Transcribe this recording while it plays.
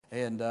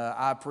And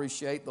I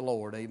appreciate the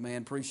Lord.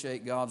 Amen.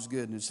 Appreciate God's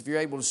goodness. If you're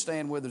able to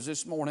stand with us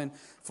this morning,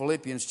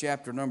 Philippians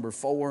chapter number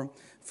 4.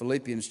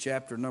 Philippians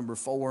chapter number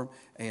 4.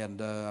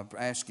 And I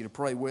ask you to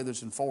pray with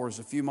us and for us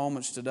a few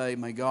moments today.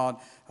 May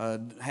God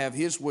have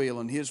His will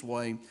and His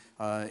way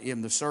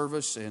in the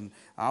service. And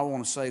I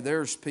want to say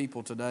there's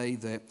people today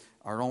that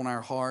are on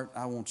our heart.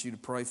 I want you to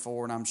pray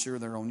for, and I'm sure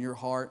they're on your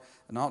heart.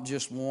 Not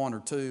just one or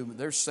two, but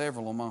there's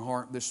several on my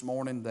heart this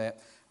morning that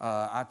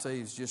I tell you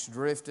has just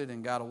drifted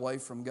and got away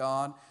from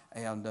God.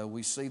 And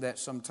we see that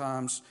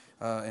sometimes.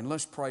 And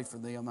let's pray for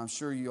them. I'm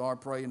sure you are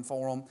praying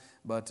for them.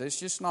 But it's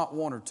just not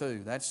one or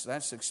two.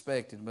 That's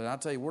expected. But I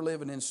tell you, we're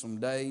living in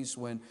some days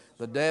when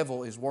the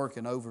devil is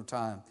working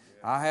overtime.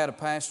 I had a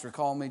pastor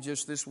call me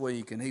just this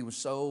week, and he was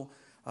so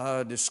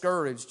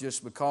discouraged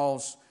just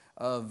because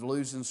of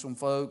losing some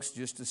folks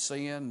just to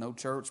sin, no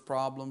church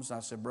problems.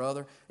 I said,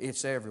 brother,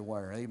 it's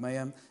everywhere.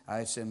 Amen.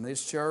 It's in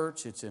this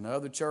church. It's in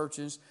other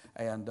churches.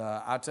 And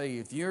I tell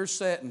you, if you're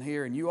sitting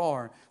here, and you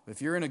are,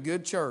 if you're in a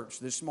good church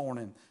this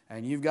morning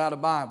and you've got a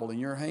Bible in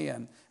your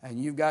hand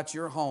and you've got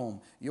your home,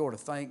 you ought to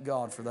thank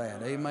God for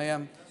that.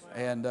 Amen.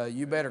 And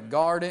you better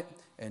guard it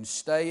and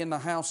stay in the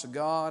house of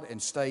God and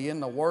stay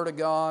in the Word of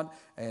God.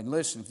 And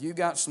listen, if you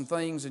got some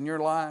things in your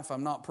life,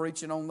 I'm not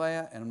preaching on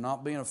that, and I'm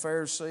not being a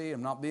Pharisee,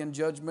 I'm not being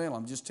judgmental,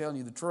 I'm just telling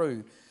you the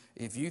truth.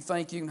 If you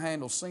think you can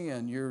handle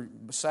sin, you're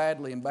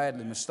sadly and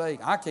badly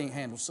mistaken. I can't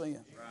handle sin.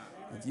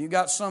 If you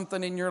got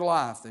something in your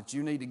life that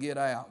you need to get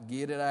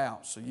it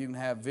out so you can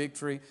have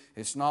victory.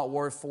 It's not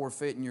worth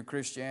forfeiting your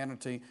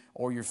Christianity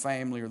or your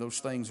family or those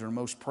things that are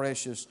most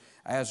precious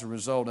as a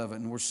result of it.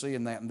 And we're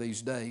seeing that in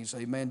these days.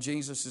 Amen.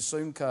 Jesus is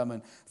soon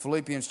coming.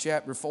 Philippians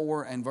chapter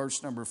 4 and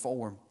verse number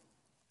 4.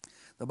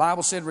 The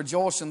Bible said,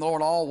 rejoice in the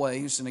Lord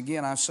always. And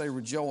again, I say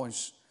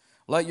rejoice.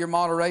 Let your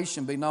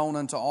moderation be known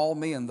unto all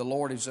men. The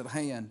Lord is at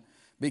hand.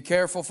 Be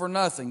careful for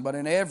nothing, but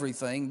in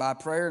everything, by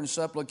prayer and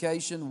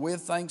supplication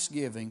with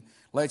thanksgiving,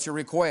 let your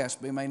requests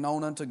be made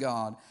known unto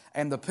God.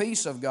 And the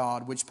peace of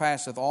God, which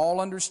passeth all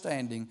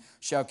understanding,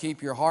 shall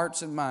keep your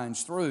hearts and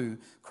minds through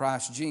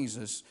Christ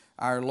Jesus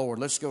our Lord.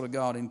 Let's go to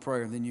God in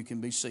prayer, and then you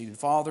can be seated.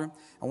 Father,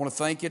 I want to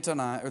thank you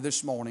tonight, or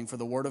this morning, for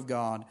the Word of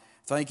God.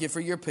 Thank you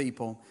for your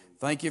people.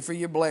 Thank you for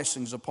your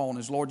blessings upon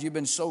us. Lord, you've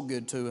been so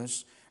good to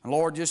us. And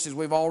Lord, just as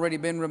we've already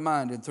been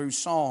reminded through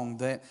song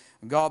that,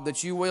 God,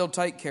 that you will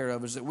take care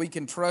of us, that we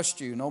can trust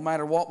you no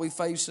matter what we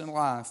face in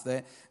life,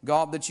 that,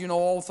 God, that you know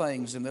all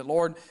things, and that,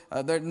 Lord,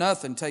 that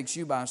nothing takes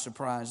you by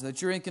surprise, that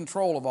you're in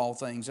control of all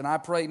things. And I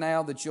pray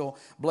now that you'll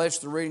bless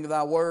the reading of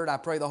thy word. I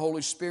pray the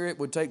Holy Spirit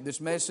would take this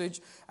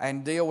message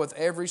and deal with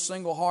every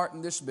single heart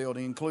in this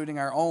building, including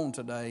our own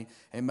today.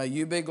 And may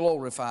you be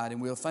glorified,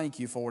 and we'll thank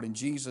you for it. In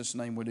Jesus'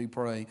 name we do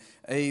pray.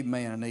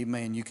 Amen and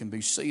amen. You can be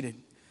seated.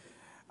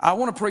 I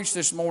want to preach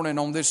this morning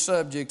on this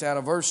subject out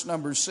of verse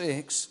number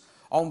 6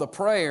 on the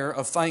prayer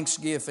of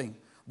thanksgiving.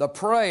 The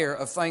prayer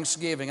of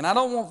thanksgiving. And I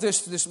don't want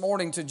this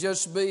morning to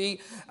just be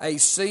a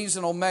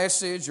seasonal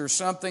message or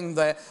something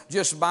that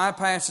just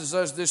bypasses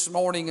us this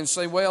morning and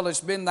say, well,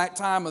 it's been that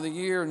time of the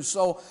year and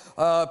so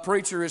a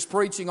preacher is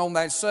preaching on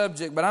that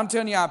subject. But I'm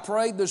telling you, I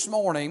prayed this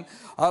morning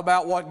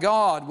about what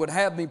God would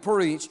have me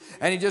preach,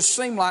 and it just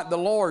seemed like the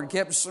Lord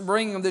kept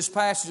bringing this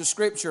passage of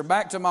Scripture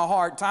back to my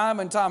heart time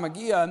and time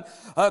again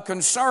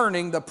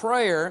concerning the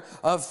prayer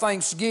of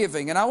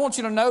thanksgiving. And I want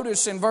you to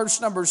notice in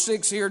verse number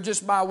 6 here,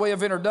 just by way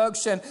of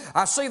introduction,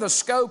 I see the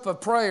scope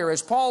of prayer.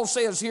 As Paul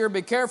says here,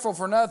 be careful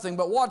for nothing,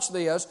 but watch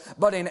this,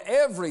 but in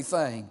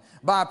everything,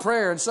 by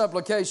prayer and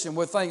supplication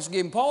with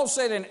thanksgiving. Paul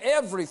said in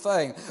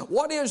everything.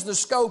 What is the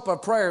scope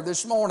of prayer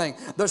this morning?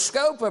 The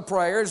scope of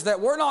prayer is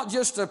that we're not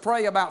just to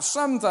pray about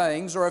some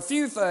things or a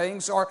few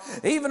things or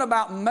even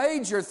about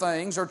major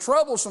things or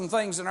troublesome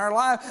things in our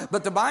life,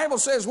 but the Bible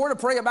says we're to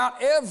pray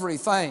about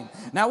everything.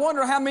 Now I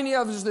wonder how many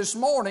of us this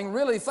morning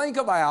really think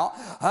about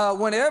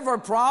whenever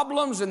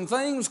problems and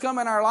things come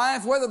in our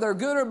life, whether they're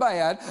good or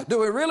bad, do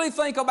we really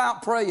think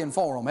about praying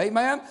for them?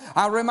 Amen?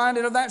 I'm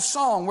reminded of that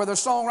song where the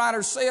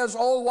songwriter says,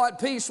 oh, what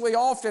peace we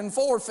often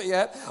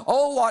forfeit.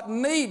 Oh, what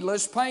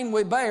needless pain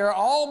we bear,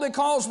 all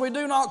because we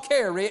do not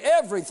carry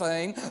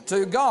everything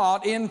to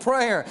God in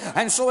prayer.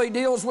 And so he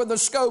deals with the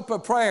scope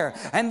of prayer.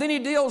 And then he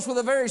deals with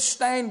the very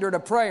standard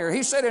of prayer.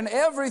 He said in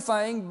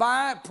everything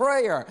by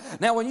prayer.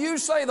 Now when you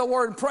say the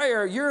word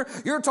prayer,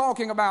 you're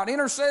talking about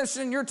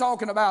intercession, you're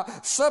talking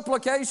about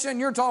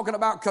supplication, you're talking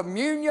about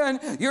communion,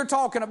 you're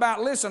talking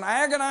about, listen,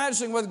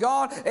 agonizing with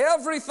God.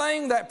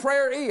 Everything that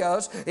prayer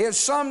is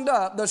summed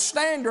up. The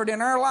standard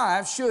in our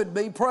life should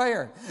be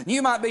prayer.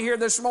 You might be here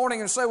this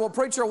morning and say, well,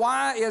 preacher,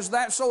 why is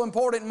that so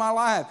important in my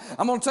life?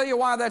 I'm going to tell you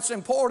why that's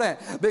important.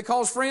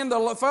 Because, friend,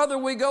 the further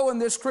we go in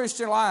this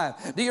Christian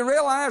life, do you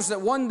realize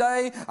that one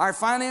day our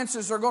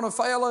finances are going to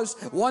fail us?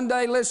 One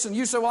day, listen,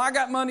 you say, well, I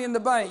got money in the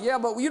bank. Yeah,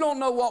 but you don't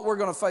know what we're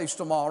going to face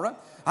tomorrow.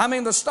 I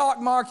mean, the stock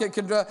market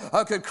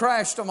could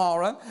crash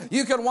tomorrow.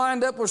 You could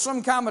wind up with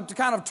some kind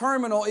of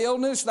terminal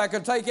illness that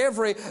could take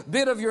every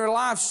bit of your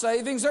life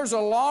savings. There's a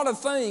lot of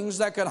things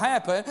that could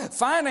happen.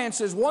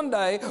 Finances one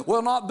day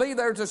will not be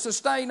there to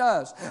sustain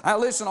us. Now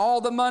listen,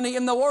 all the money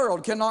in the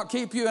world cannot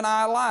keep you and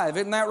I alive.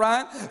 Isn't that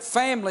right?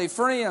 Family,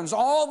 friends,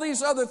 all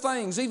these other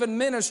things, even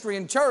ministry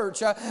and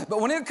church.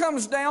 But when it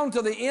comes down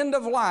to the end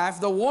of life,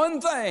 the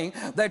one thing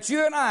that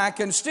you and I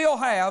can still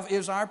have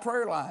is our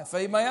prayer life.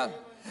 Amen?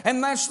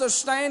 And that's the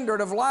standard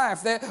of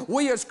life that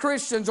we as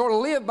Christians ought to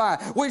live by.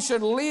 We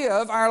should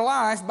live our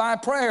life by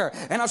prayer.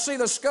 And I see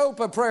the scope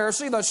of prayer. I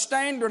see the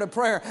standard of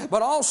prayer.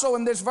 But also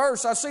in this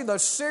verse, I see the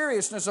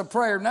seriousness of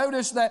prayer.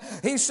 Notice that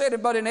he said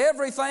it, but in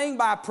everything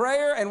by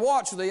prayer and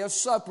watch this,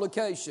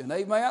 supplication.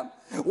 Amen?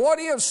 What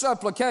is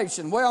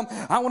supplication? Well,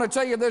 I want to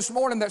tell you this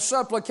morning that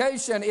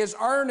supplication is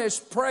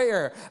earnest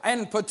prayer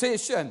and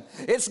petition.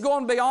 It's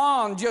going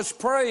beyond just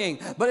praying,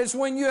 but it's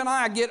when you and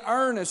I get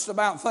earnest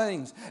about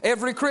things.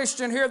 Every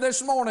Christian here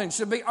this morning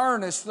should be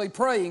earnestly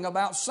praying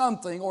about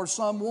something or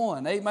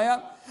someone.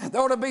 Amen? There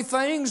ought to be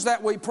things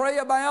that we pray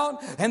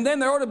about, and then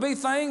there ought to be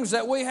things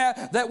that we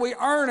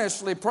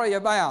earnestly pray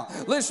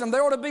about. Listen,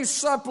 there ought to be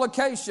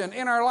supplication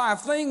in our life,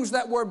 things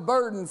that we're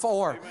burdened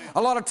for. Amen.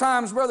 A lot of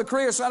times, Brother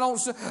Chris,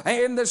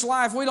 in this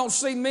life, we don't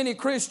see many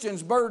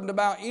Christians burdened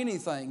about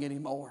anything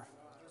anymore.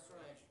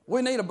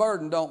 We need a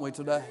burden, don't we,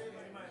 today?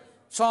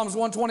 Psalms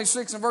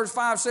 126 and verse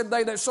 5 said,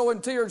 they that sow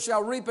in tears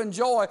shall reap in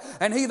joy,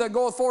 and he that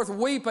goeth forth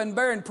weeping,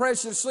 bearing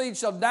precious seed,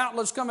 shall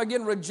doubtless come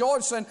again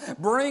rejoicing,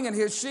 bringing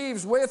his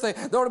sheaves with it.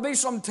 There ought to be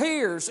some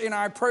tears in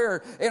our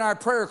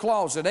prayer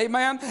closet.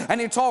 Amen?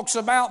 And he talks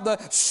about the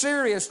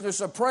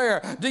seriousness of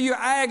prayer. Do you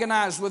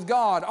agonize with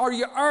God? Are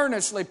you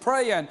earnestly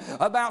praying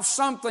about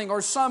something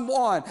or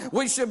someone?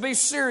 We should be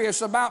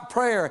serious about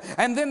prayer.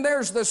 And then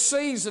there's the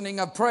seasoning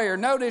of prayer.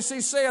 Notice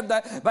he said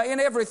that in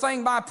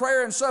everything by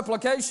prayer and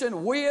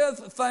supplication with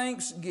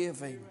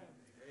thanksgiving.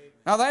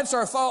 Now that's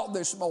our thought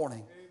this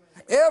morning.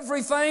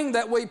 Everything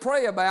that we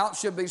pray about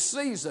should be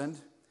seasoned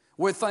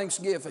with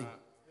thanksgiving.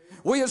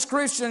 We as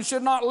Christians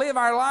should not live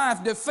our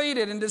life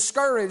defeated and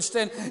discouraged.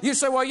 And you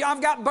say, well,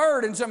 I've got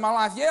burdens in my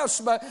life. Yes,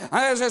 but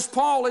as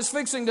Paul is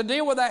fixing to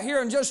deal with that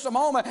here in just a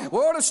moment, we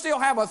ought to still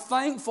have a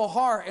thankful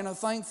heart and a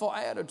thankful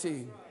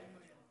attitude.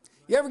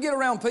 You ever get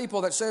around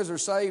people that says they're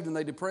saved and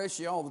they depress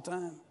you all the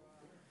time?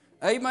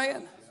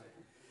 Amen.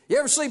 You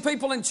ever see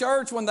people in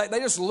church when they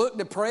just look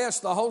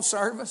depressed the whole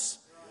service?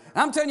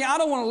 I'm telling you, I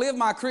don't want to live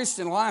my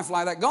Christian life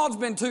like that. God's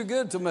been too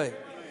good to me.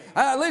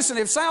 Listen,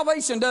 if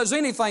salvation does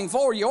anything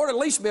for you, you ought to at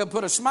least be able to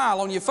put a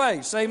smile on your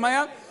face.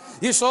 Amen?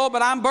 You say, oh,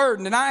 but I'm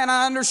burdened. And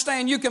I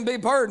understand you can be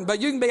burdened, but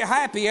you can be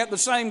happy at the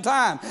same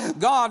time.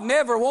 God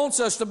never wants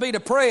us to be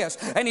depressed,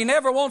 and He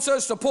never wants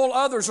us to pull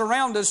others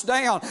around us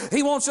down.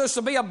 He wants us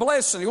to be a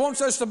blessing. He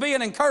wants us to be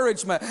an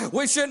encouragement.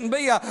 We shouldn't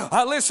be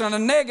a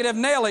negative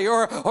Nelly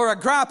or a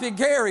gripey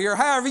Gary or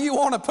however you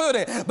want to put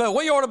it, but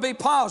we ought to be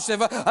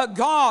positive.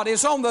 God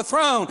is on the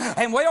throne,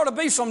 and we ought to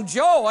be some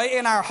joy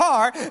in our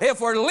heart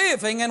if we're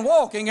living and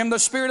walking in the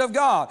Spirit of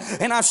God.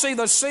 And I see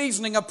the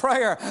seasoning of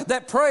prayer,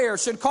 that prayer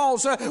should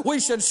cause we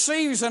should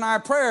season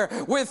our prayer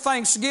with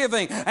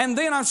thanksgiving. And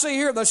then I see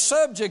here the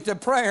subject of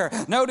prayer.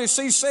 Notice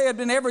he said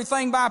in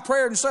everything by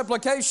prayer and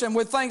supplication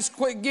with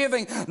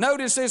thanksgiving.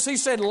 Notice this, he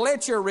said,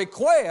 let your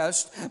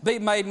request be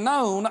made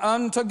known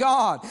unto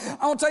God.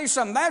 I want to tell you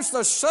something, that's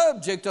the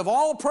subject of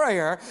all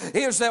prayer,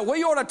 is that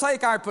we ought to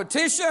take our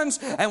petitions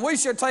and we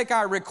should take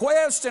our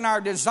requests and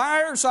our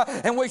desires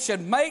and we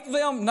should make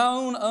them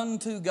known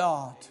unto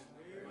God.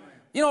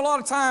 You know, a lot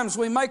of times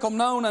we make them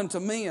known unto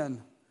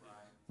men,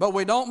 but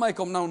we don't make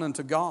them known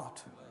unto God.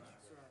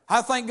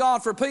 I thank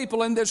God for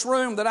people in this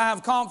room that I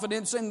have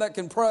confidence in that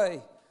can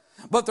pray.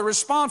 But the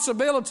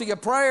responsibility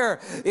of prayer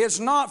is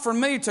not for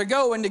me to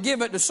go and to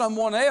give it to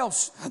someone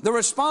else. The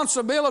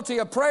responsibility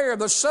of prayer,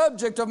 the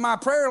subject of my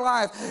prayer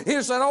life,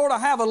 is that I ought to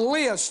have a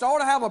list. I ought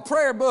to have a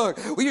prayer book.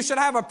 You should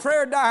have a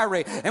prayer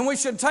diary. And we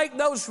should take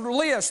those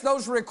lists,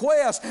 those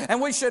requests,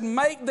 and we should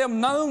make them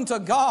known to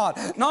God.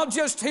 Not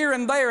just here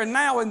and there and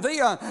now and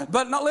then.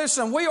 But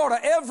listen, we ought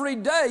to every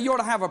day, you ought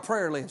to have a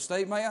prayer list.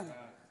 Amen.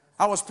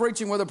 I was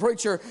preaching with a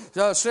preacher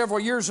several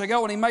years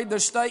ago, and he made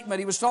this statement.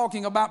 He was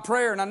talking about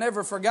prayer, and I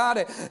never forgot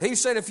it. He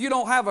said, if you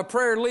don't have a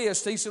prayer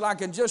list, he said, I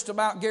can just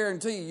about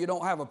guarantee you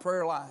don't have a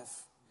prayer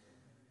life.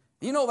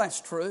 You know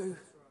that's true.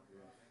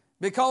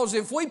 Because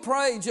if we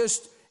pray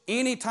just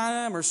any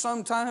time or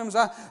sometimes,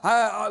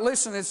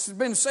 listen, it's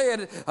been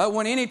said,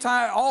 when any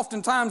time,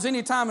 oftentimes,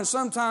 any time, and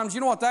sometimes,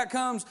 you know what that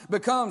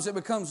becomes? It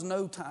becomes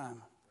no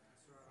time.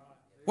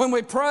 When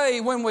we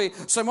pray, when we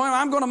say, well,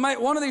 I'm going to make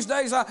one of these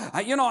days,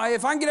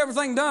 if I can get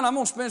everything done, I'm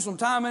going to spend some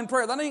time in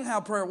prayer. That ain't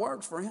how prayer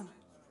works, friend.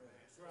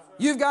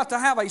 You've got to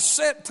have a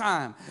set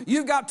time.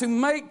 You've got to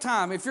make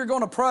time if you're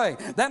going to pray.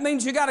 That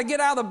means you got to get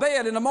out of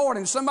bed in the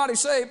morning. Somebody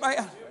say,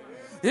 man,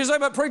 You say,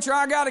 but preacher,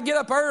 I got to get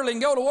up early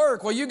and go to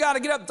work. Well, you got to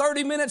get up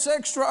 30 minutes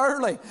extra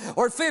early,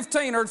 or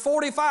 15 or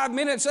 45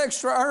 minutes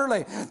extra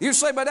early. You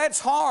say, but that's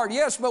hard.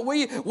 Yes, but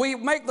we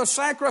make the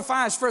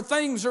sacrifice for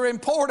things that are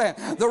important.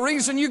 The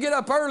reason you get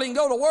up early and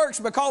go to work is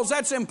because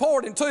that's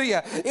important to you.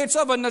 It's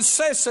of a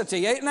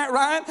necessity. Ain't that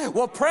right?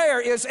 Well,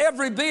 prayer is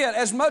every bit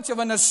as much of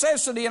a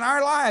necessity in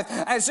our life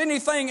as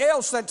anything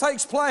else that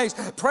takes place.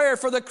 Prayer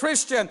for the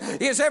Christian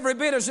is every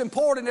bit as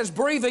important as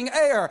breathing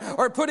air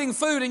or putting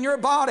food in your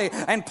body.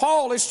 And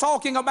Paul is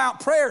talking about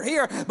prayer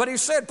here, but he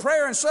said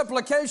prayer and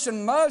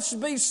supplication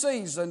must be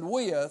seasoned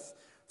with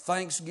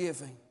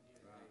thanksgiving.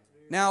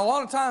 Now, a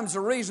lot of times the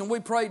reason we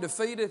pray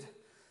defeated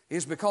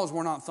is because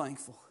we're not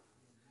thankful.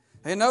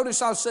 And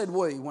notice I said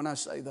we when I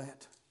say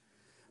that.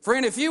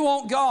 Friend, if you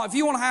want God, if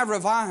you want to have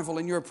revival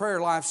in your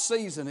prayer life,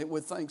 season it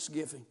with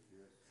thanksgiving.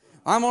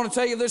 I'm going to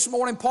tell you this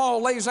morning,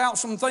 Paul lays out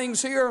some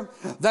things here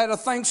that a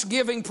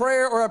thanksgiving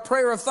prayer or a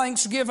prayer of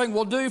thanksgiving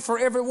will do for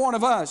every one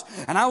of us.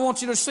 And I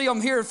want you to see them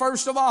here.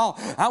 First of all,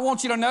 I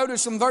want you to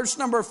notice in verse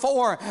number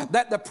 4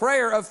 that the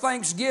prayer of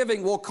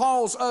thanksgiving will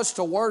cause us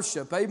to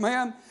worship.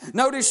 Amen.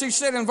 Notice he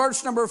said in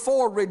verse number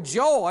 4,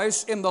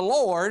 rejoice in the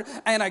Lord.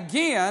 And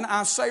again,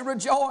 I say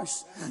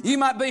rejoice. You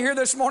might be here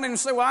this morning and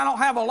say, well, I don't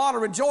have a lot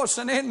of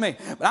rejoicing in me.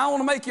 But I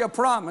want to make you a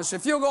promise.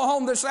 If you'll go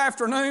home this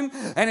afternoon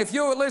and if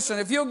you'll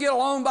get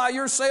alone by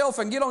yourself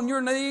and get on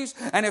your knees,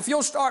 and if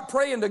you'll start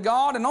praying to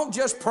God, and don't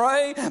just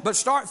pray, but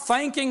start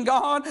thanking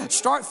God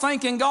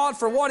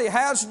for what He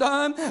has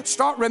done.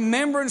 Start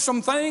remembering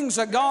some things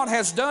that God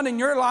has done in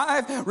your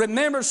life.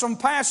 Remember some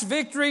past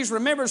victories.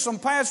 Remember some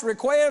past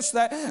requests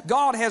that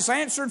God has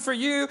answered for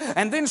you,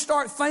 and then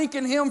start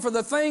thanking Him for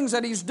the things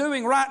that He's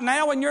doing right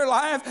now in your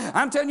life.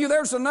 I'm telling you,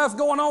 there's enough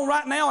going on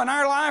right now in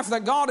our life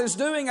that God is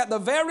doing at the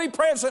very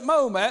present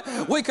moment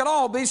we could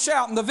all be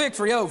shouting the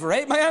victory over.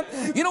 Amen?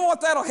 You know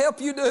what that'll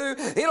help you do?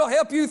 It'll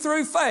help you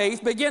through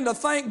faith begin to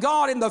thank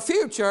God in the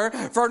future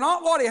for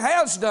not what He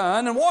has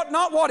done and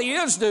not what He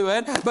is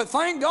doing, but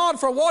thank God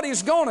for what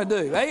He's going to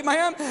do.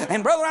 Amen?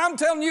 And brother, I'm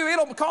telling you,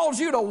 it'll cause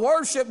you to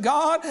worship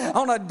God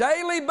on a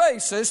daily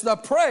basis. The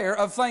prayer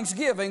of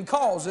thanksgiving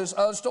causes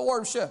us to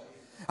worship.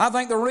 I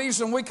think the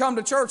reason we come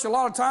to church a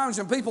lot of times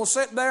and people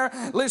sit there,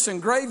 listen,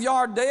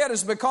 graveyard dead,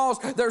 is because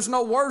there's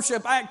no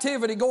worship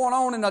activity going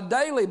on on a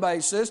daily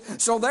basis.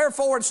 So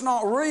therefore it's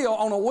not real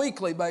on a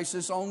weekly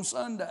basis on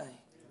Sunday.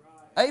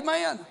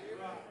 Amen.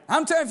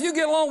 I'm telling you, if you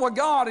get along with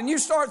God and you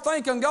start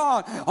thanking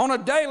God on a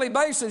daily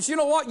basis, you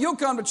know what? You'll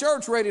come to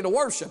church ready to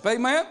worship.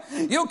 Amen?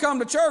 You'll come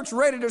to church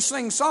ready to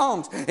sing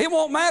songs. It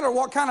won't matter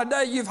what kind of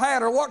day you've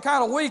had or what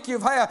kind of week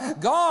you've had.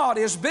 God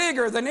is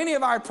bigger than any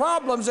of our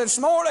problems this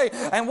morning,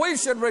 and we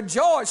should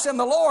rejoice in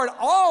the Lord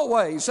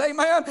always.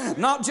 Amen?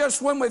 Not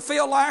just when we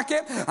feel like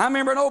it. I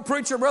remember an old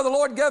preacher, Brother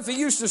Lloyd Guffey,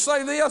 used to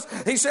say this.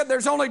 He said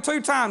there's only 2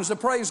 times to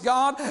praise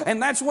God,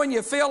 and that's when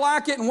you feel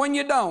like it and when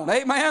you don't.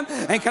 Amen?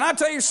 And can I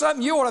tell you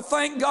something? You ought to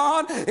thank God.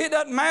 It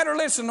doesn't matter,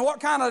 what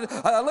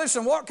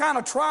kind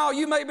of trial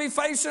you may be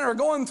facing or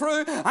going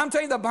through. I'm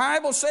telling you, the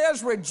Bible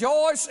says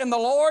rejoice in the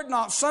Lord,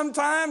 not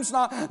sometimes,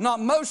 not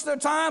most of the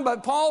time,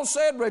 but Paul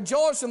said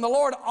rejoice in the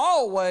Lord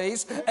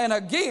always, and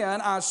again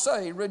I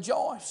say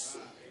rejoice.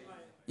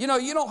 You know,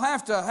 you don't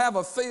have to have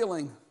a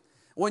feeling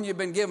when you've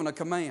been given a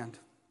command.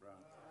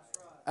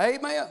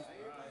 Amen.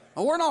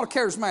 Well, we're not a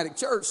charismatic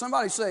church.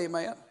 Somebody say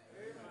amen.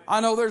 I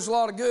know there's a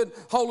lot of good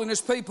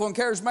holiness people and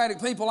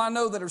charismatic people I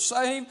know that are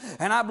saved,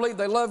 and I believe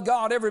they love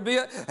God every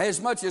bit as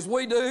much as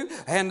we do,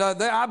 and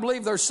I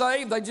believe they're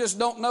saved. They just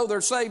don't know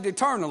they're saved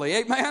eternally.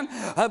 Amen?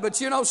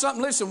 But you know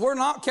something? Listen, we're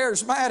not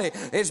charismatic.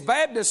 It's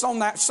Baptists on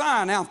that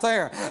sign out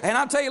there. And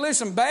I tell you,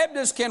 listen,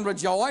 Baptists can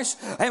rejoice,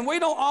 and we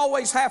don't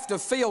always have to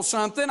feel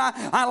something.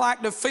 I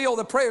like to feel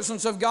the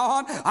presence of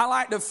God. I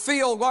like to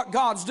feel what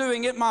God's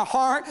doing in my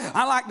heart.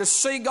 I like to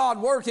see God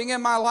working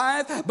in my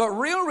life. But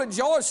real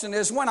rejoicing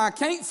is when I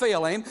can't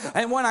feel Him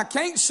and when I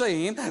can't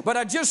see Him, but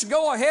I just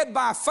go ahead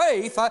by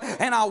faith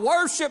and I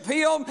worship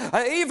Him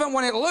even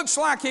when it looks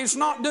like He's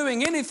not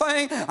doing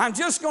anything. I'm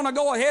just going to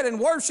go ahead and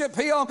worship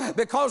Him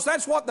because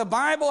that's what the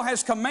Bible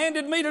has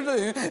commanded me to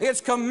do. It's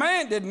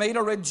commanded me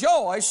to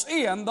rejoice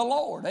in the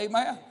Lord.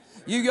 Amen.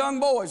 You young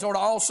boys ought to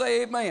all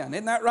say amen.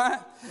 Isn't that right?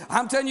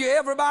 I'm telling you,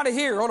 everybody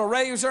here ought to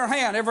raise their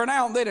hand every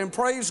now and then and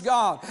praise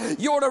God.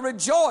 You ought to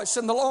rejoice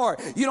in the Lord.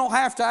 You don't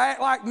have to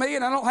act like me,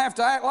 and I don't have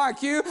to act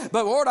like you,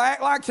 but we ought to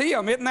act like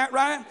Him. Isn't that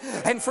right?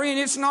 And friend,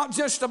 it's not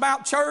just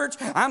about church.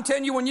 I'm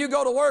telling you, when you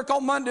go to work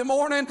on Monday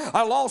morning,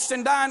 a lost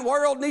and dying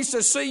world needs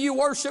to see you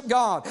worship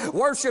God.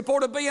 Worship ought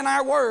to be in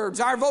our words,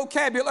 our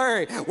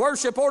vocabulary.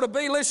 Worship ought to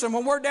be, listen,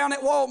 when we're down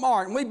at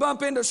Walmart and we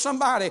bump into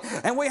somebody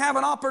and we have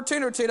an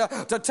opportunity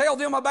to tell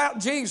them about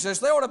Jesus,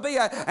 there ought to be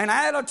an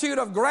attitude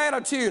of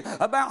gratitude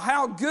about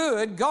how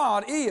good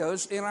God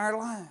is in our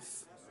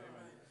life.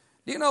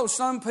 Do you know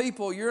some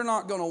people, you're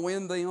not going to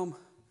win them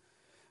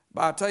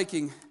by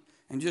taking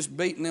and just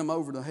beating them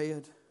over the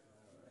head?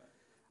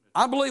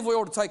 I believe we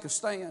ought to take a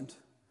stand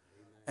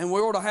and we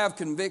ought to have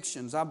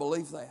convictions. I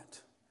believe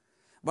that.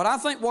 But I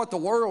think what the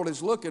world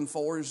is looking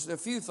for is a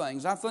few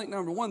things. I think,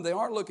 number one, they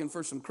are looking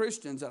for some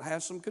Christians that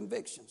have some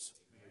convictions.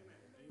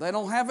 They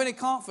don't have any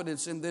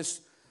confidence in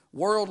this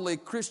worldly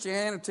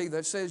Christianity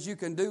that says you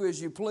can do as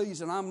you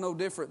please and I'm no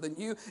different than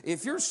you.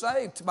 If you're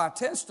saved by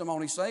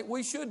testimony's sake,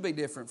 we should be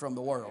different from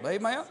the world.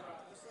 Amen?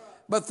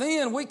 But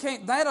then we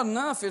can't, that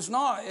enough is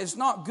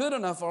not good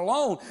enough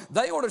alone.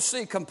 They ought to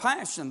see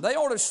compassion. They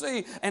ought to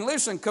see, and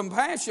listen,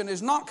 compassion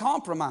is not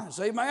compromise.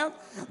 Amen?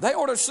 They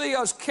ought to see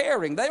us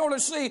caring. They ought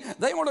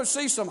to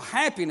see some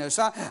happiness.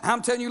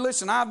 I'm telling you,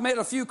 listen, I've met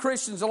a few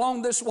Christians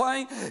along this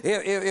way.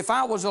 If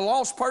I was a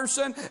lost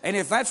person, and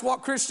if that's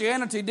what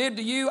Christianity did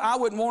to you, I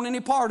wouldn't want any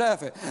part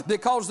of it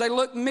because they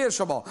look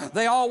miserable.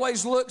 They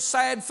always look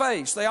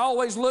sad-faced. They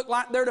always look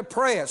like they're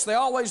depressed. They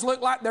always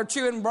look like they're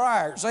chewing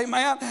briars.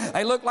 Amen?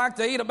 They look like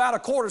they eat about a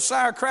quart of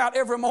sauerkraut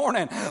every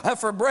morning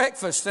for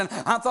breakfast. And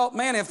I thought,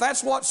 man, if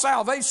that's what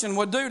salvation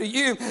would do to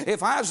you,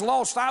 if I was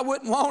lost, I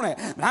wouldn't want it.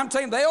 And I'm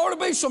telling you, there ought to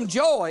be some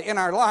joy in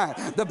our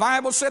life. The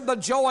Bible said the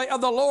joy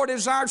of the Lord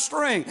is our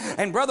strength.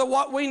 And brother,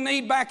 what we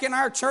need back in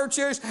our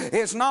churches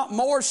is not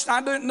more.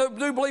 I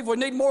do believe we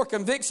need more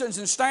convictions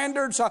and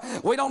standards.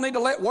 We don't need to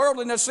let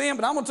worldliness in,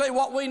 but I'm going to tell you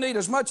what we need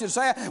as much as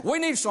that. We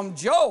need some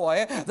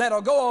joy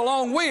that'll go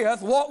along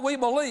with what we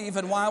believe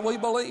and why we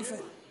believe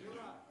it.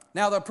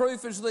 Now, the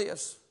proof is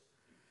this.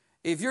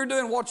 If you're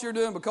doing what you're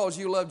doing because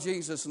you love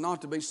Jesus and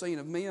not to be seen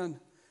of men,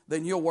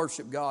 then you'll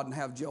worship God and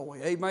have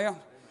joy. Amen?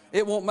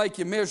 It won't make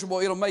you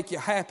miserable. It'll make you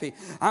happy.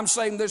 I'm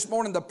saying this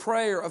morning the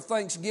prayer of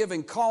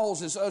thanksgiving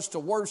causes us to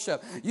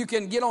worship. You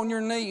can get on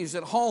your knees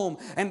at home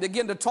and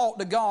begin to talk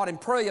to God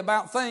and pray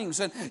about things.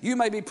 And you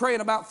may be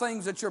praying about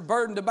things that you're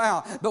burdened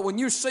about. But when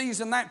you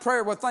season that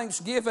prayer with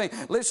thanksgiving,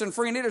 listen,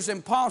 friend, it is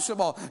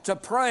impossible to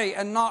pray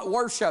and not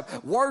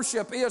worship.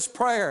 Worship is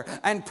prayer,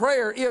 and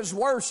prayer is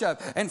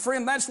worship. And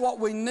friend, that's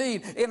what we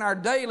need in our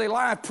daily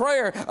life.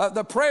 Prayer,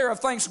 the prayer of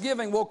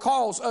thanksgiving will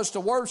cause us to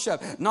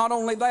worship. Not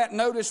only that,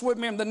 notice with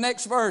me in the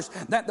next verse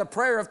that the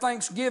prayer of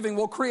thanksgiving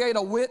will create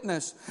a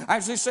witness.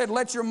 As he said,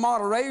 let your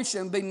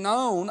moderation be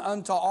known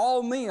unto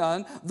all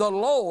men. The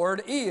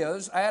Lord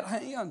is at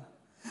hand.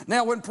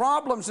 Now, when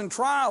problems and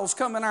trials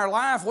come in our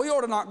life, we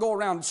ought to not go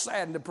around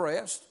sad and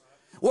depressed.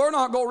 We're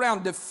not go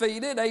around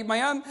defeated,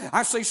 amen.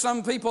 I see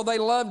some people, they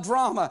love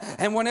drama,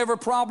 and whenever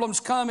problems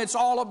come, it's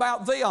all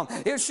about them.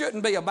 It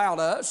shouldn't be about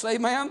us,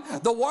 amen.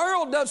 The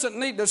world doesn't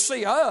need to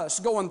see us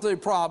going through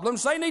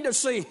problems. They need to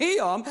see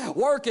Him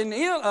working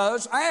in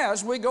us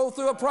as we go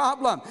through a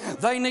problem.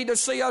 They need to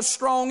see us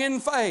strong in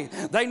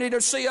faith. They need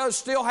to see us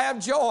still have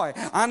joy.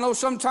 I know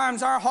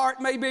sometimes our heart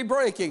may be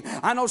breaking.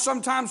 I know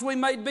sometimes we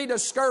may be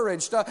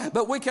discouraged,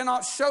 but we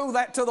cannot show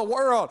that to the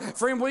world.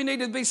 Friend, we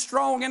need to be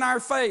strong in our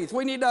faith.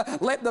 We need to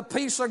let the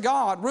peace of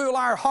God rule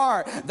our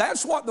heart.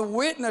 That's what the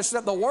witness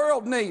that the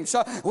world needs.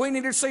 We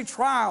need to see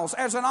trials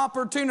as an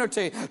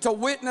opportunity to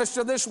witness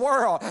to this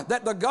world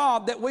that the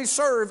God that we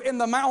serve on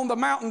the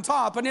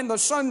mountaintop and in the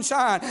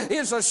sunshine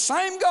is the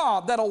same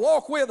God that'll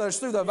walk with us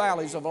through the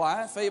valleys of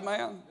life.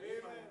 Amen.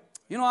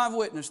 You know, I've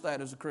witnessed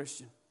that as a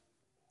Christian.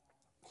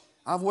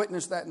 I've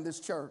witnessed that in this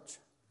church.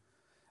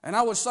 And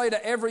I would say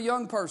to every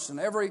young person,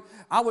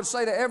 I would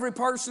say to every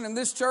person in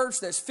this church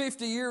that's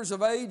 50 years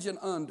of age and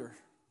under,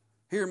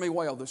 hear me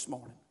well this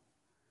morning.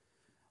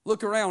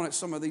 Look around at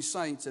some of these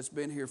saints that's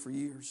been here for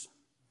years.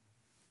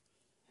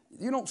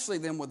 You don't see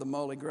them with the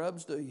mully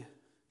grubs, do you?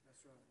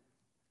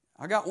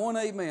 I got one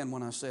amen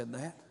when I said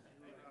that.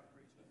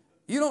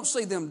 You don't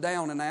see them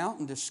down and out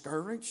and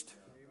discouraged.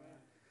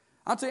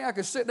 I'll tell you, I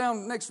could sit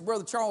down next to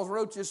Brother Charles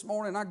Roach this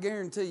morning, and I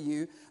guarantee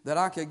you that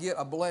I could get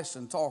a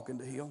blessing talking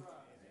to him.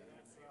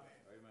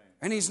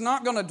 And he's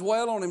not going to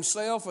dwell on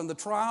himself and the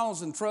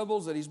trials and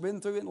troubles that he's been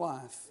through in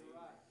life.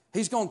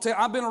 He's going to tell,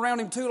 I've been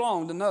around him too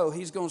long to know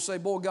he's going to say,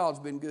 boy, God's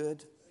been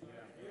good.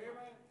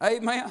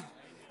 Amen.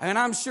 And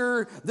I'm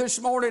sure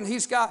this morning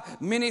he's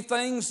got many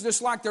things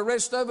just like the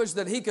rest of us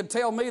that he could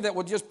tell me that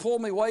would just pull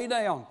me way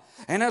down.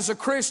 And as a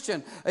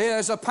Christian,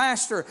 as a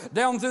pastor,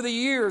 down through the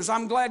years,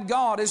 I'm glad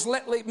God has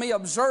let me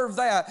observe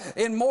that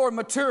in more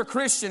mature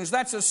Christians.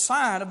 That's a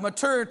sign of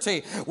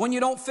maturity. When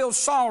you don't feel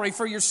sorry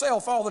for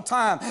yourself all the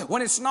time,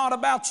 when it's not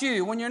about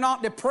you, when you're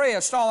not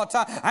depressed all the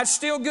time. That's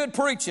still good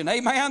preaching,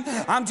 amen?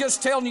 I'm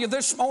just telling you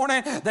this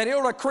morning that it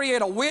ought to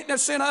create a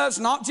witness in us,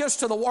 not just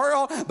to the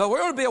world, but we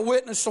ought to be a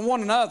witness to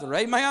one another,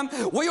 amen?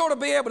 We ought to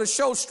be able to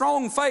show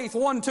strong faith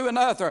one to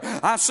another.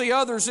 I see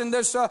others in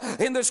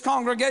this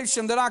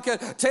congregation that I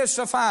could testify.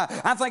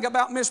 I think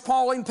about Miss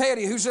Pauline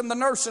Petty, who's in the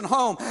nursing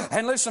home.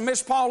 And listen,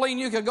 Miss Pauline,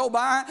 you could go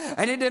by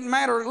and it didn't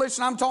matter.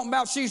 Listen, I'm talking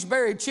about she's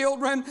buried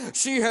children.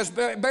 She has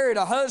buried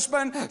a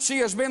husband. She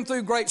has been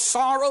through great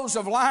sorrows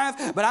of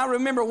life. But I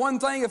remember one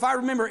thing, if I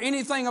remember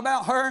anything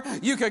about her,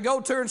 you could go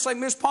to her and say,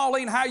 Miss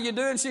Pauline, how you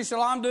doing? She said,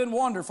 well, I'm doing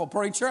wonderful,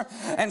 preacher.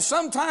 And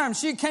sometimes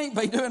she can't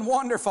be doing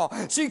wonderful.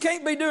 She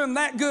can't be doing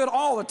that that good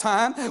all the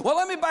time. Well,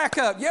 let me back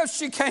up. Yes,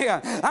 she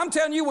can. I'm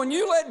telling you, when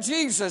you let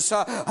Jesus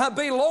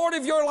be Lord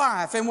of your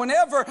life, and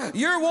whenever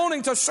you're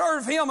wanting to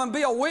serve Him and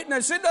be a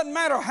witness, it doesn't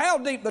matter how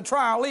deep the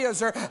trial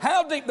is or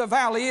how deep the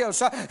valley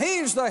is.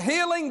 He's the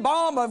healing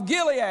balm of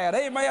Gilead,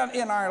 amen,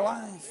 in our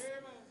life.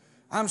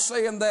 I'm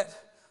saying that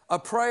a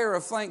prayer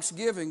of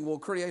thanksgiving will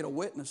create a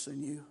witness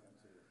in you.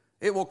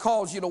 It will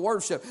cause you to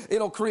worship.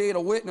 It'll create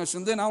a witness.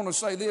 And then I want to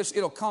say this,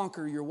 it'll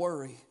conquer your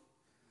worry.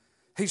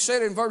 He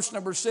said in verse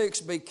number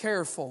 6, be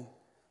careful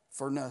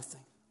for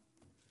nothing.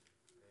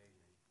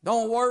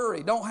 Don't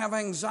worry. Don't have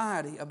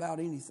anxiety about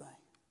anything.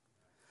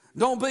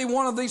 Don't be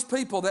one of these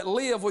people that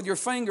live with your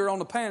finger on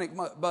the panic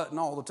button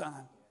all the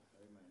time.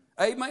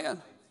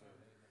 Amen.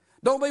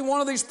 Don't be one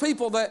of these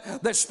people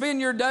that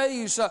spend your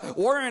days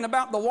worrying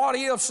about the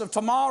what-ifs of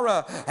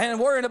tomorrow and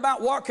worrying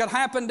about what could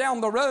happen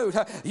down the road.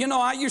 You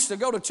know, I used to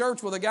go to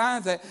church with a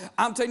guy that,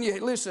 I'm telling you,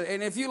 listen,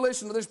 and if you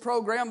listen to this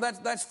program,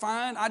 that's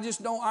fine. I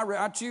just don't,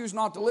 I choose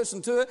not to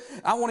listen to it.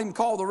 I won't even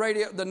call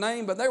the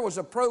name, but there was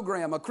a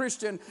program, a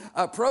Christian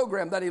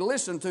program that he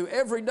listened to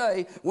every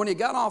day when he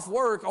got off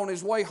work on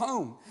his way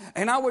home.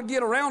 And I would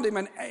get around him,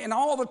 and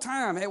all the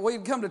time,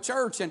 we'd come to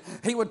church, and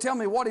he would tell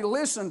me what he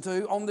listened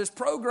to on this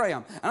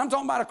program. And I'm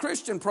talking about a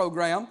Christian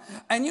program.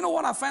 And you know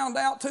what I found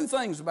out? Two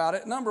things about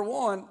it. Number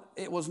one,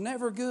 it was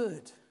never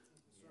good.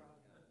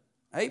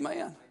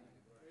 Amen.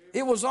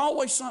 It was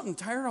always something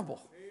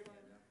terrible.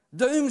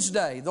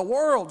 Doomsday. The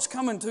world's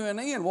coming to an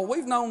end. Well,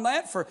 we've known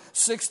that for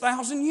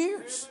 6,000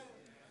 years.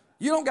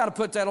 You don't got to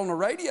put that on the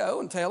radio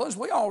and tell us.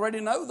 We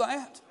already know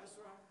that.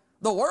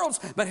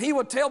 But he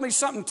would tell me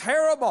something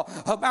terrible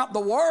about the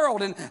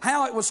world and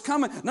how it was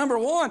coming. Number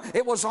one,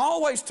 it was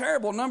always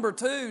terrible. Number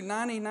two,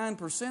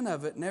 99%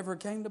 of it never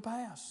came to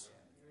pass.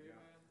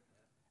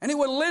 And he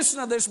would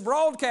listen to this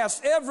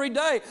broadcast every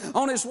day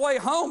on his way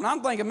home. And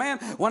I'm thinking, man,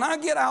 when I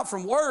get out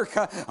from work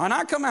and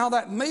I come out of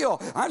that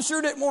meal, I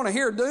sure didn't want to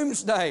hear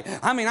doomsday.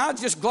 I mean, I was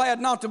just glad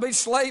not to be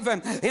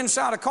slaving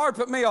inside a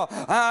carpet mill,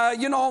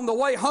 on the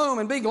way home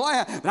and be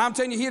glad. But I'm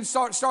telling you, he'd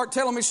start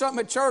telling me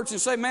something at church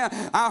and say, man,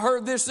 I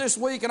heard this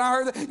week and I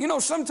heard that. You know,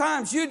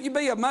 sometimes you'd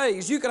be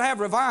amazed. You could have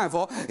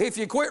revival if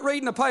you quit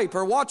reading the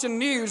paper, watching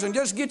news, and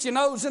just get your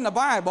nose in the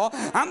Bible.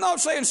 I'm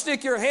not saying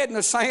stick your head in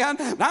the sand.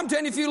 But I'm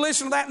telling you, if you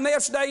listen to that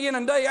next day in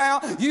and day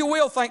out, you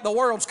will think the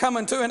world's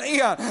coming to an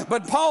end.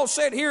 But Paul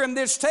said here in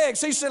this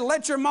text, he said,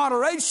 let your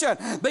moderation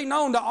be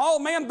known to all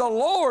men. The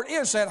Lord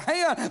is at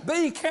hand.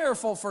 Be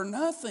careful for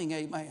nothing.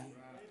 Amen.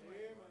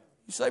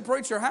 You say,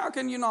 preacher, how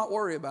can you not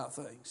worry about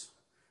things?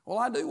 Well,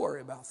 I do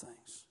worry about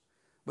things,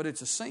 but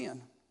it's a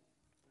sin.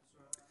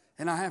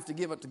 And I have to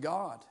give it to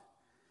God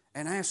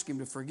and ask Him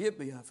to forgive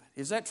me of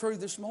it. Is that true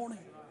this morning?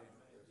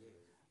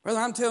 Brother,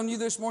 I'm telling you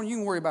this morning, you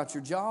can worry about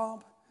your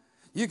job.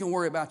 You can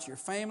worry about your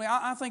family.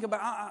 I think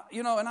about,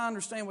 and I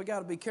understand we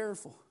got to be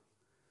careful.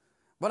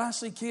 But I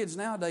see kids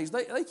nowadays,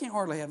 they can't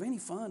hardly have any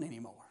fun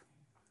anymore.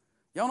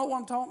 Y'all know what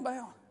I'm talking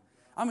about?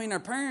 I mean, their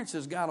parents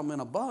has got them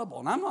in a bubble.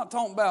 And I'm not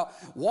talking about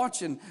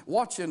watching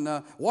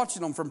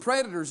them from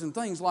predators and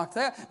things like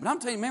that. But I'm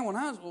telling you, man,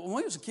 when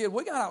we was a kid,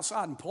 we got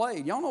outside and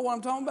played. Y'all know what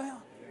I'm talking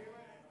about?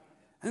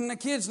 And the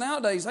kids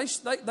nowadays,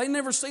 they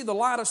never see the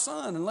light of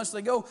sun unless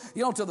they go,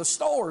 to the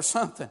store or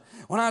something.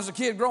 When I was a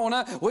kid growing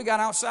up, we got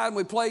outside and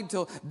we played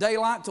till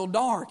daylight, till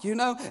dark,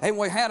 and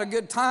we had a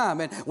good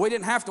time. And we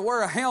didn't have to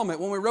wear a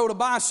helmet when we rode a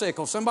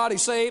bicycle. Somebody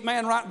say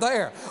amen right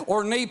there.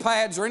 Or knee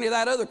pads or any of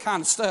that other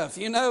kind of stuff,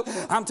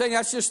 I'm telling you,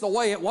 that's just the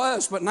way it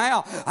was. But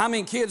now,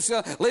 kids,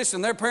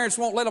 listen, their parents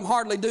won't let them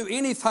hardly do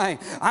anything.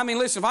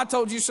 Listen, if I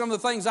told you some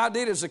of the things I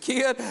did as a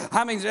kid,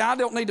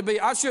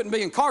 I shouldn't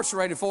be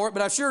incarcerated for it,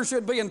 but I sure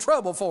should be in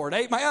trouble for it.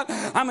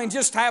 Amen.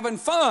 Just having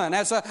fun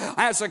as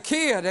a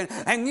kid.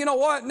 And you know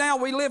what? Now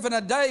we live in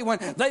a day when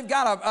they've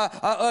got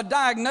a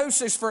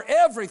diagnosis for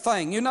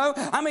everything,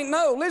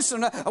 No,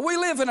 listen, we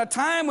live in a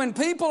time when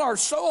people are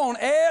so on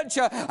edge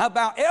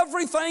about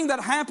everything that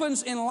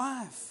happens in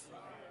life.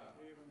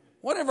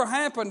 Whatever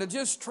happened to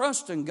just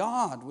trusting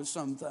God with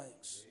some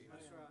things?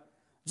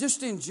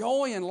 Just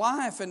enjoying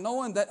life and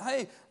knowing that,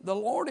 hey, the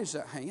Lord is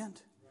at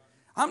hand.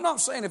 I'm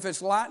not saying if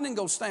it's lightning,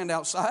 go stand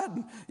outside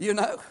and,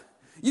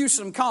 use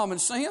some common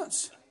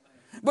sense.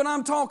 But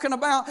I'm talking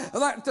about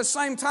that at the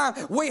same time,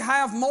 we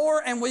have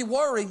more and we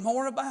worry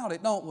more about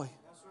it, don't we?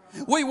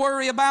 We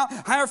worry about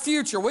our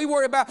future. We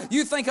worry about,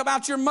 you think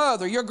about your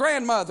mother, your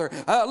grandmother,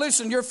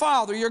 your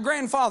father, your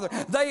grandfather.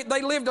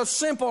 They lived a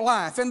simple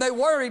life and they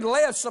worried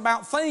less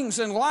about things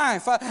in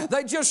life.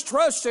 They just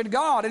trusted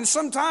God. And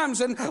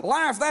sometimes in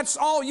life, that's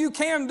all you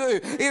can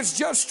do is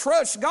just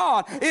trust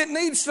God. It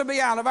needs to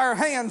be out of our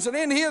hands and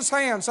in His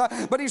hands.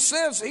 But He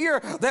says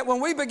here that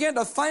when we begin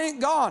to thank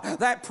God,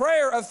 that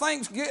prayer of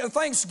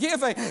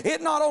thanksgiving,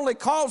 it not only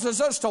causes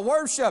us to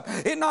worship,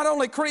 it not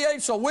only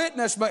creates a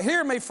witness, but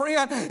hear me,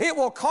 friend, it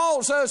will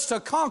cause us to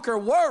conquer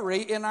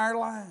worry in our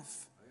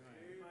life.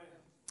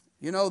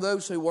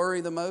 Those who worry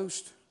the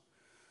most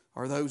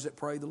are those that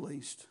pray the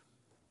least.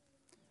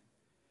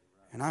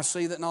 And I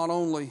see that not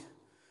only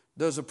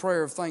does a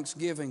prayer of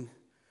thanksgiving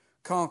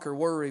conquer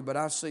worry, but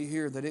I see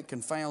here that it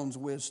confounds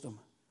wisdom.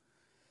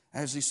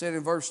 As he said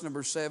in verse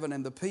number 7,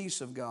 and the peace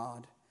of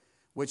God,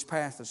 which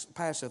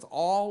passeth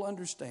all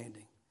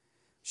understanding,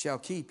 shall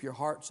keep your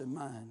hearts and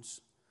minds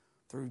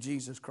through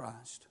Jesus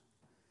Christ.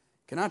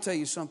 Can I tell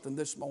you something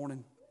this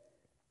morning?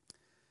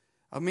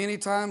 Many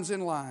times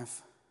in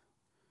life,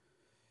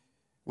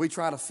 we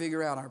try to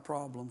figure out our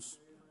problems,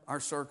 our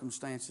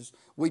circumstances.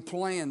 We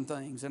plan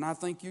things, and I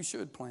think you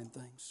should plan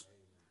things.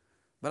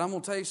 But I'm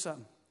going to tell you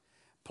something.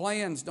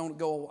 Plans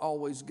don't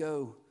always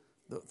go.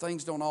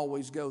 Things don't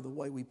always go the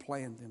way we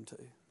planned them to.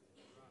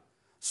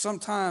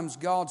 Sometimes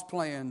God's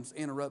plans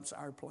interrupts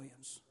our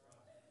plans.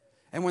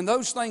 And when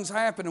those things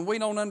happen and we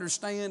don't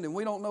understand and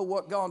we don't know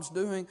what God's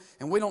doing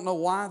and we don't know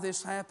why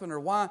this happened or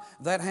why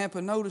that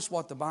happened, notice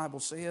what the Bible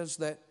says,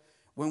 that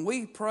when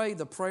we pray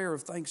the prayer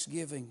of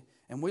thanksgiving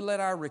and we let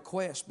our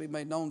requests be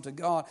made known to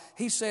God,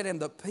 He said, and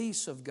the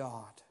peace of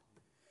God,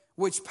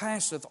 which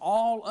passeth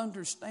all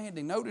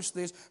understanding, notice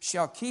this,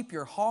 shall keep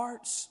your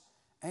hearts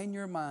and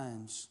your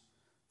minds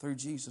through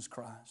Jesus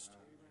Christ.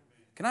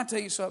 Can I tell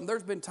you something?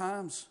 There's been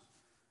times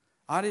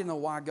I didn't know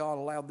why God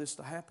allowed this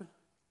to happen.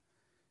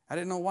 I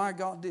didn't know why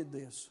God did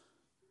this.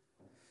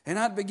 And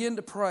I'd begin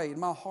to pray and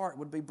my heart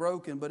would be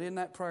broken. But in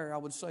that prayer I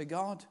would say,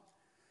 God,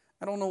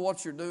 I don't know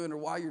what you're doing or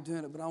why you're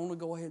doing it, but I want to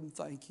go ahead and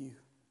thank you.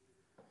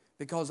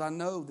 Because I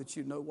know that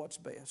you know what's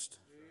best.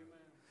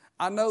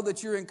 I know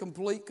that you're in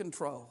complete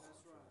control.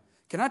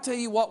 Can I tell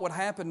you what would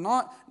happen?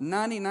 Not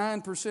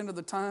 99% of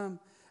the time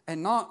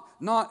and not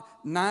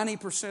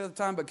 90% of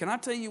the time, but can I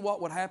tell you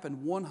what would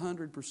happen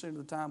 100% of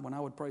the time when I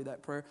would pray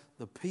that prayer?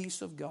 The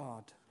peace of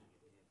God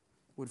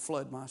would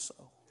flood my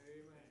soul.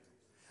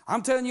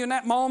 I'm telling you, in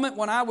that moment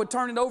when I would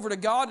turn it over to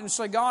God and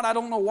say, God, I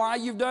don't know why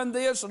you've done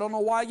this. I don't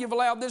know why you've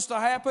allowed this to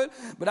happen.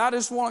 But I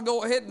just want to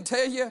go ahead and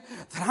tell you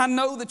that I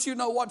know that you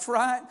know what's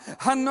right.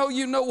 I know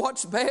you know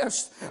what's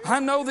best. I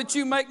know that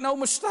you make no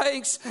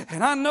mistakes.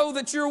 And I know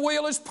that your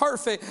will is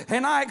perfect.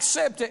 And I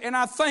accept it. And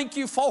I thank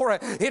you for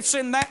it. It's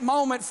in that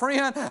moment,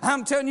 friend.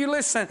 I'm telling you,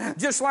 listen,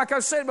 just like I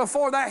said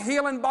before, that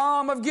healing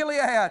balm of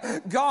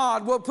Gilead,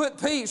 God will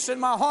put peace in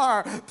my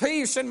heart,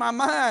 peace in my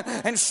mind.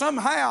 And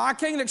somehow, I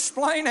can't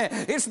explain it.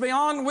 It's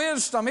beyond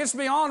wisdom. It's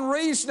beyond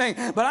reasoning.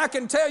 But I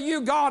can tell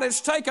you God has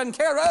taken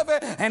care of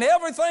it and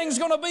everything's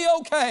going to be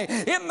okay.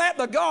 Isn't that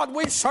the God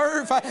we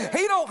serve?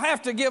 He don't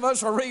have to give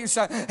us a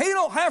reason. He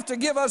don't have to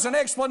give us an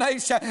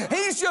explanation.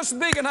 He's just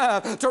big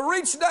enough to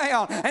reach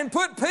down and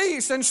put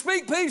peace and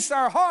speak peace to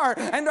our heart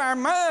and to our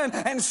mind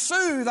and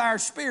soothe our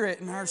spirit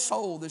and our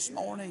soul this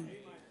morning.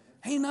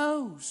 He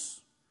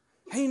knows.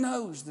 He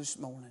knows this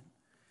morning.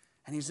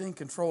 And He's in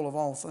control of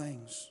all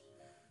things.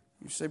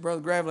 You say,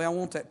 Brother Gravely, I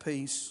want that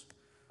peace.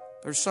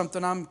 There's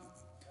something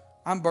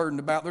I'm burdened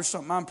about. There's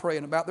something I'm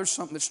praying about. There's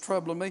something that's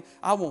troubling me.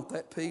 I want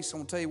that peace. I'm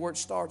going to tell you where it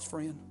starts,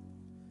 friend.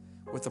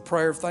 With the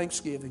prayer of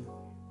thanksgiving.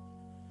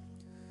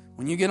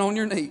 When you get on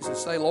your knees and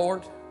say,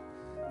 Lord,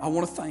 I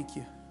want to thank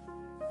you.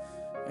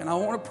 And I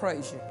want to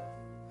praise you.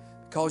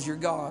 Because you're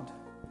God.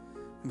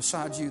 And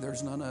besides you,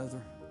 there's none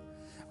other.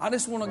 I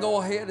just want to go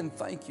ahead and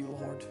thank you,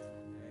 Lord.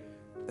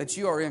 That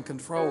you are in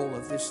control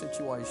of this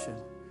situation.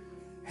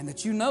 And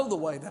that you know the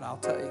way that I'll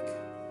take.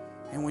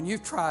 And when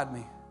you've tried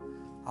me,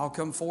 I'll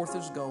come forth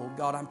as gold.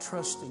 God, I'm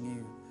trusting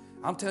you.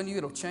 I'm telling you,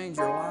 it'll change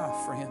your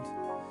life, friend.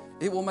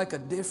 It will make a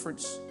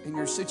difference in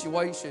your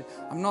situation.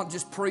 I'm not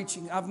just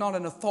preaching. I'm not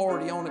an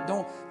authority on it.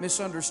 Don't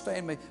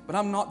misunderstand me. But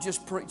I'm not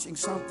just preaching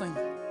something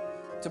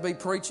to be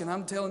preaching.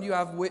 I'm telling you,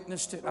 I've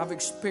witnessed it. I've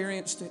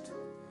experienced it.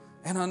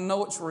 And I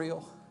know it's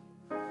real.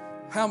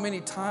 How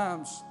many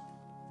times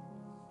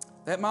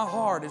that my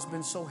heart has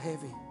been so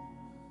heavy.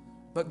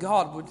 But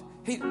God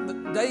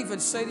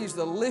David said He's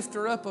the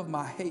lifter up of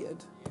my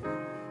head.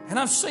 And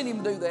I've seen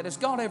Him do that. Has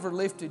God ever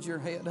lifted your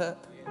head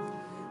up?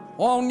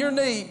 On your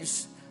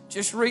knees,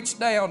 just reach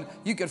down.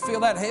 You could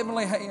feel that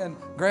heavenly hand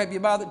grab you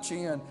by the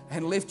chin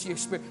and lift your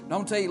spirit. And I'm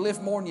going to tell you,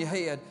 lift more than your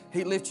head.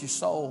 He lifts your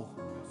soul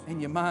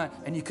and your mind.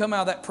 And you come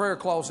out of that prayer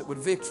closet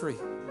with victory.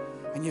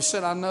 And you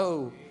said, I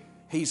know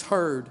He's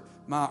heard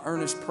my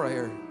earnest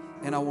prayer.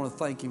 And I want to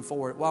thank Him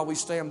for it. While we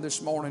stand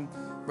this morning,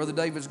 Brother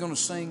David's going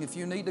to sing. If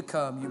you need to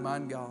come, you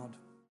mind God.